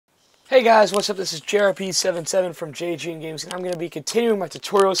Hey guys, what's up? This is JRP77 from JGN Games, and I'm going to be continuing my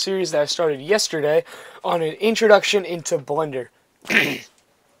tutorial series that I started yesterday on an introduction into Blender.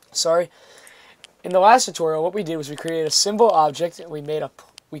 Sorry. In the last tutorial, what we did was we created a symbol object, and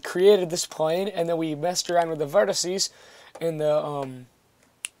we created this plane, and then we messed around with the vertices in the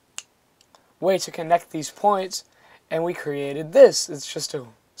way to connect these points, and we created this. It's just a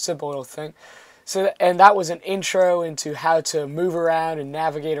simple little thing. And that was an intro into how to move around and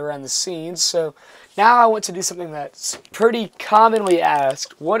navigate around the scenes. So now I want to do something that's pretty commonly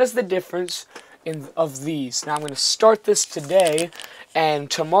asked. What is the difference of these? Now I'm going to start this today, and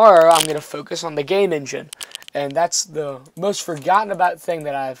tomorrow I'm going to focus on the game engine. And that's the most forgotten about thing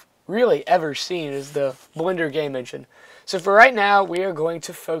that I've really ever seen, is the Blender game engine. So for right now, we are going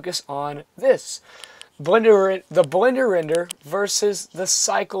to focus on this. The Blender render versus the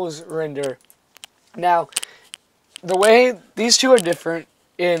Cycles render. Now, the way these two are different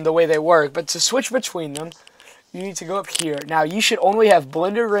in the way they work, but to switch between them, you need to go up here. Now, you should only have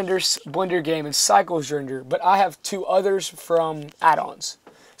Blender Render, Blender Game, and Cycles Render, but I have two others from add-ons.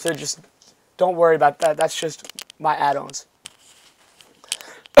 So just don't worry about that. That's just my add-ons.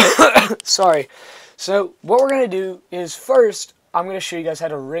 Sorry. So what we're going to do is first, I'm going to show you guys how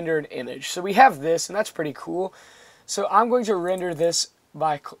to render an image. So we have this, and that's pretty cool. So I'm going to render this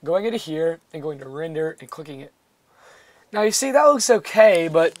by going into here and going to render and clicking it. Now you see that looks okay,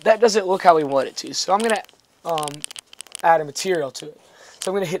 but that doesn't look how we want it to. So I'm going to add a material to it. So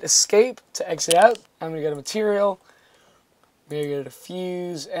I'm going to hit escape to exit out. I'm going to go to material. I'm going to go to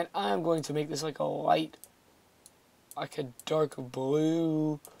diffuse, and I'm going to make this like a light, like a dark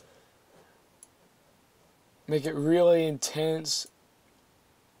blue. Make it really intense.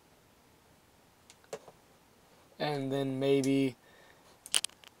 And then maybe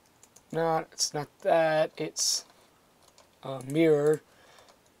it's not that, it's a mirror.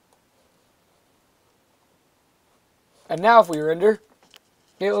 And now if we render,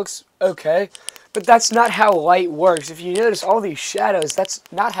 it looks okay, but that's not how light works. If you notice all these shadows, that's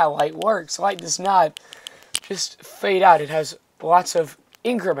not how light works. Light does not just fade out. It has lots of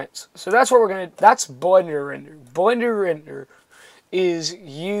increments. So that's what that's Blender render. Blender render is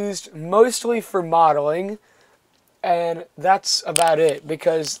used mostly for modeling, and that's about it,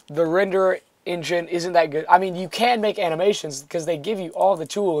 because the render engine isn't that good. I mean, you can make animations because they give you all the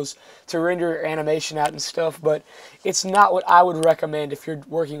tools to render your animation out and stuff, but it's not what I would recommend if you're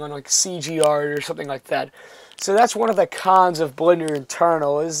working on like CG art or something like that. So that's one of the cons of Blender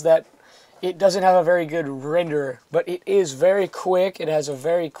internal, is that it doesn't have a very good renderer, but it is very quick. It has a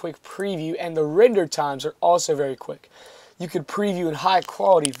very quick preview, and the render times are also very quick. You could preview in high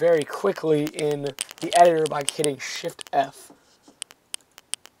quality very quickly in the editor by hitting Shift F.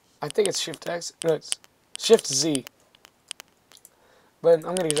 I think it's Shift X. No, it's Shift Z. But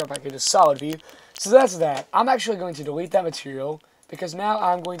I'm going to jump back into solid view. So that's that. I'm actually going to delete that material because now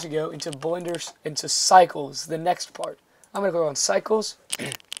I'm going to go into Blender, into Cycles, the next part. I'm going to go on Cycles.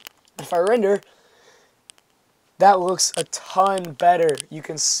 If I render, that looks a ton better. You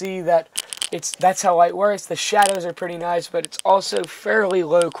can see that that's how light works. The shadows are pretty nice, but it's also fairly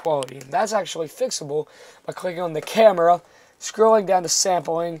low quality. And that's actually fixable by clicking on the camera, scrolling down to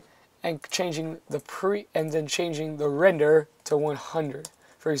sampling, and changing the render to 100,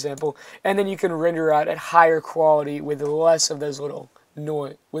 for example. And then you can render out at higher quality with less of those little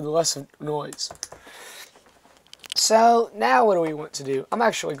noise, So now what do we want to do? I'm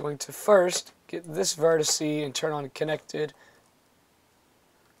actually going to first get this vertex and turn on connected.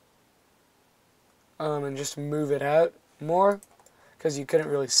 And just move it out more because you couldn't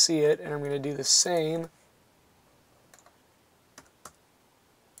really see it. And I'm going to do the same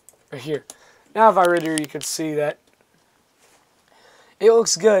right here. Now if I render, you can see that it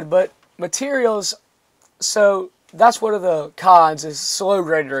looks good, but materials, so that's one of the cons, is slow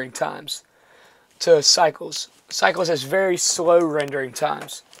rendering times to Cycles. Cycles has very slow rendering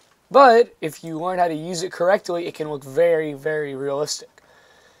times, but if you learn how to use it correctly, it can look very, very realistic.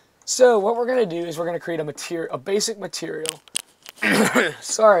 So what we're going to do is we're going to create a basic material.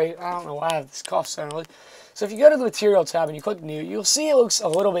 Sorry, I don't know why I have this cough suddenly. So if you go to the Material tab and you click New, you'll see it looks a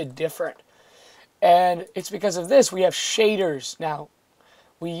little bit different. And it's because of this. We have shaders. Now,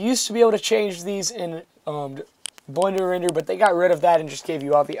 we used to be able to change these in Blender Render, but they got rid of that and just gave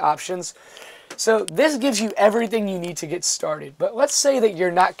you all the options. So this gives you everything you need to get started. But let's say that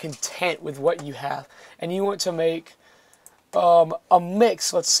you're not content with what you have, and you want to make a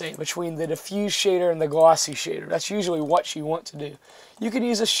mix, let's say, between the diffuse shader and the glossy shader. That's usually what you want to do. You can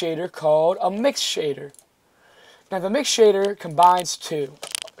use a shader called a mix shader. Now the mix shader combines two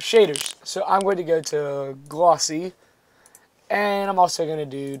shaders. So I'm going to go to glossy, And I'm also going to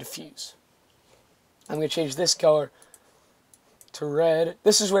do diffuse. I'm going to change this color to red.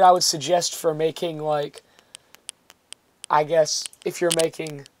 This is what I would suggest for making, like, I guess, if you're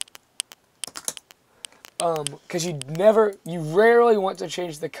making, because you rarely want to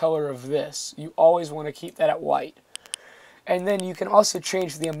change the color of this. You always want to keep that at white. And then you can also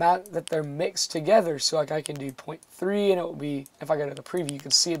change the amount that they're mixed together. So like I can do 0.3 and it will be, if I go to the preview, you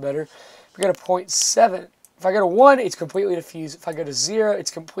can see it better. If I go to 0.7, if I go to 1, it's completely diffused. If I go to 0, it's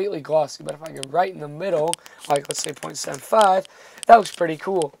completely glossy. But if I go right in the middle, like let's say 0.75, that looks pretty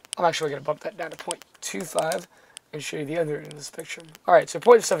cool. I'm actually going to bump that down to 0.25 and show you the other end of this picture. Alright, so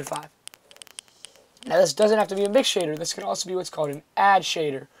 0.75. Now this doesn't have to be a mix shader. This can also be what's called an add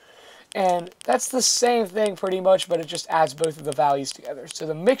shader. And that's the same thing pretty much, but it just adds both of the values together. So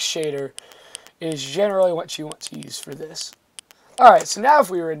the mix shader is generally what you want to use for this. Alright, so now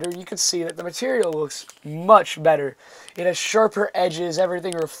if we render, you can see that the material looks much better. It has sharper edges,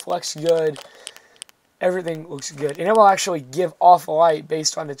 everything reflects good, everything looks good. And it will actually give off light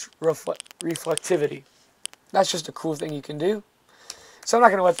based on its reflectivity. That's just a cool thing you can do. So I'm not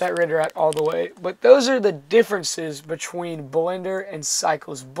going to let that render out all the way. But those are the differences between Blender and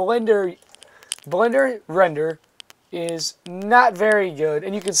Cycles. Blender render is not very good.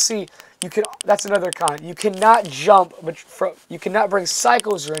 And you can see, that's another con. You cannot you cannot bring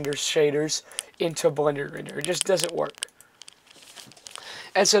Cycles render shaders into Blender render. It just doesn't work.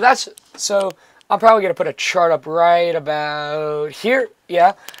 And so I'm probably going to put a chart up right about here.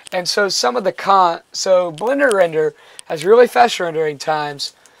 Yeah. And so some of the so Blender render has really fast rendering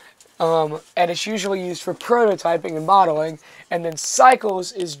times, and it's usually used for prototyping and modeling, and then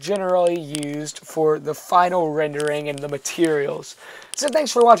Cycles is generally used for the final rendering and the materials. So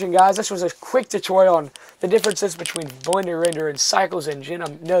thanks for watching, guys. This was a quick tutorial on the differences between Blender render and Cycles engine. I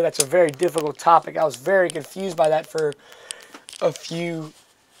know that's a very difficult topic. I was very confused by that for a few,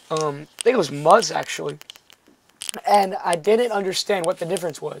 I think it was months actually. And I didn't understand what the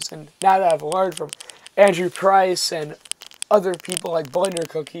difference was. And now that I've learned from Andrew Price and other people like Blender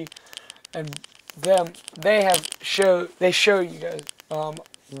Cookie and them, they show you guys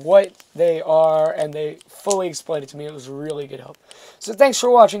what they are, and they fully explained it to me. It was really good help. So thanks for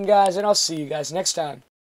watching, guys, and I'll see you guys next time.